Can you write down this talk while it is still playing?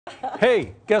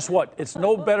Hey, guess what? It's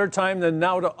no better time than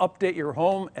now to update your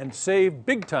home and save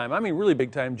big time. I mean, really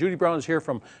big time. Judy Brown is here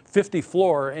from 50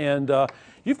 Floor, and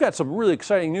you've got some really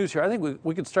exciting news here. I think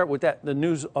we could start with that, the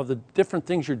news of the different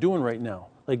things you're doing right now,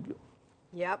 like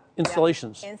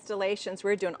installations. Yep. Installations.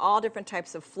 We're doing all different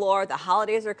types of floor. The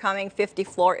holidays are coming. 50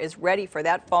 Floor is ready for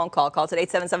that phone call. Call us at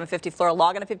 877-50-FLOOR.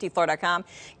 Log on to 50floor.com.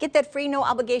 Get that free, no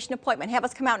obligation appointment. Have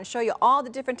us come out and show you all the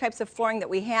different types of flooring that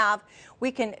we have.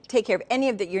 We can take care of any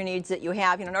of your needs that you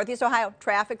have. You know, Northeast Ohio,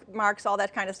 traffic marks, all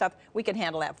that kind of stuff. We can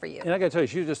handle that for you. And I got to tell you,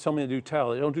 she just told me to do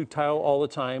tile. They don't do tile all the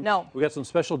time. No. We got some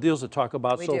special deals to talk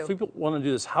about. So if people want to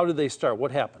do this, how do they start?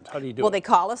 What happens? How do you do it? Well, they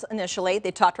call us initially.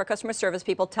 They talk to our customer service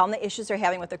people, tell them the issues they're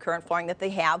having with the current flooring that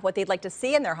they have, what they'd like to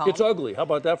see in their home. It's ugly. How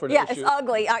about that for an issue? issue? It's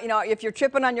ugly. You know, if you're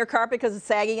tripping on your carpet because it's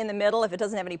saggy in the middle, if it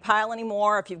doesn't have any pile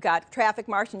anymore, if you've got traffic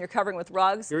marks and you're covering with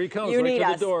rugs, here he comes, you right need to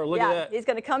us. the door. Look at that. He's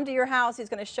going to come to your house. He's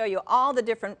going to show you all the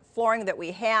different flooring that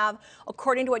we have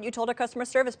according to what you told our customer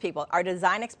service people. Our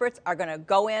design experts are going to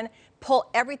go in, pull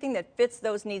everything that fits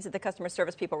those needs that the customer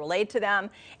service people relayed to them,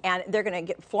 and they're going to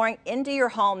get flooring into your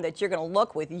home that you're going to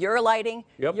look with your lighting,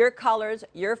 your colors,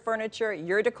 your furniture,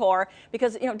 your decor,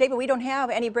 because, you know, David, we don't have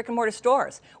any brick and mortar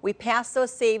stores. We pass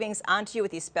those savings on to you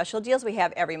with these special deals we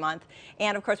have every month,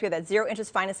 and of course we have that zero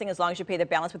interest financing as long as you pay the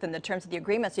balance within the terms of the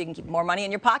agreement, so you can keep more money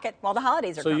in your pocket while the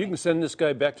holidays are coming. So you can send this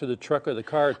guy back to the truck or the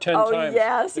car 10 times. Oh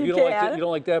Yes, if you don't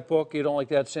like that book, you don't like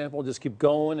that sample, just keep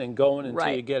going and going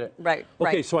until you get it. Right.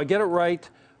 Okay, so I get it right.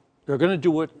 They're going to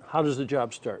do it. How does the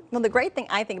job start? Well, the great thing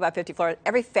I think about 50 Floor,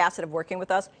 every facet of working with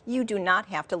us, you do not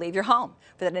have to leave your home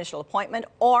for that initial appointment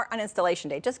or an installation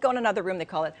day. Just go in another room. They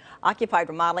call it occupied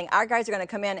remodeling. Our guys are going to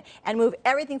come in and move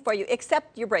everything for you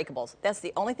except your breakables. That's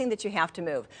the only thing that you have to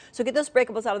move. So get those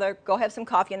breakables out of there. Go have some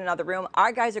coffee in another room.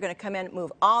 Our guys are going to come in,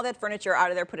 move all that furniture out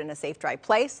of there, put it in a safe, dry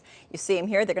place. You see them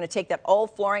here. They're going to take that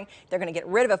old flooring. They're going to get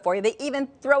rid of it for you. They even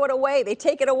throw it away. They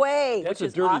take it away. That's which a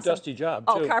is dirty, awesome. dusty job,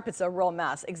 too. Oh, carpet's a real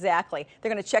mess. Exactly.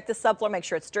 They're going to check the subfloor, make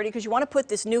sure it's sturdy, because you want to put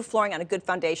this new flooring on a good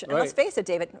foundation. And let's face it,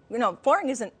 David, you know, flooring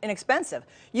isn't inexpensive.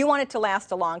 You want it to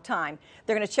last a long time.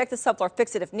 They're going to check the subfloor,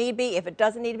 fix it if need be. If it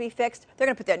doesn't need to be fixed, they're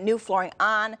going to put that new flooring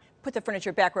on, put the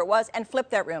furniture back where it was, and flip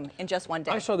that room in just one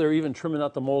day. I saw they're even trimming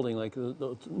out the molding. Like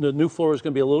the new floor is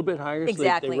going to be a little bit higher.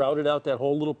 Exactly. So they routed out that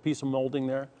whole little piece of molding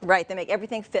there. Right. They make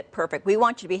everything fit perfect. We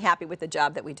want you to be happy with the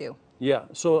job that we do. Yeah.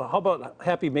 So how about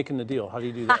happy making the deal? How do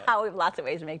you do that? We have lots of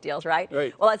ways to make deals, right?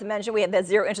 Right. Well, as I mentioned, we have that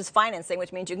zero interest financing,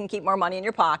 which means you can keep more money in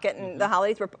your pocket. And the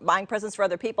holidays, we're buying presents for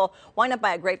other people. Why not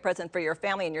buy a great present for your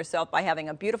family and yourself by having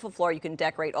a beautiful floor you can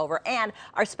decorate over? And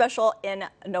our special in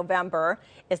November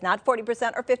is not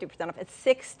 40% or 50% off. It's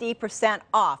 60%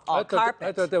 off all carpet.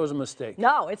 I thought that was a mistake.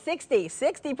 No, it's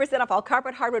 60% off all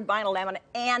carpet, hardwood, vinyl, laminate,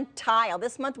 and tile.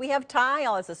 This month we have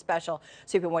tile as a special.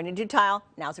 So if you're wanting to do tile,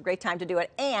 now's a great time to do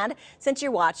it. And since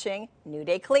you're watching New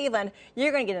Day Cleveland,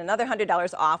 you're going to get another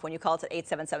 $100 off when you call us at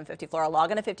 877-50-FLOOR.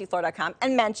 Log on to 50floor.com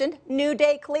and mention New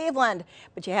Day Cleveland.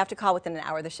 But you have to call within an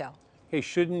hour of the show. Hey,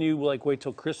 shouldn't you like wait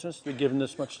till Christmas to give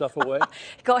this much stuff away?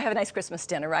 Go have a nice Christmas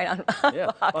dinner, right?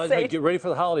 Yeah, get ready for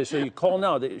the holidays. So you call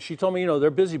now. She told me, you know, they're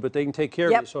busy, but they can take care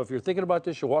of you. So if you're thinking about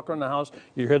this, you walk around the house,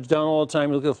 your head's down all the time,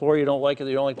 you look at the floor, you don't like it,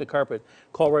 you don't like the carpet,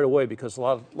 call right away, because a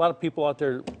lot of people out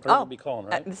there are going to be calling,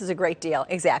 right? This is a great deal.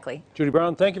 Exactly. Judy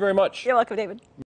Brown, thank you very much. You're welcome, David.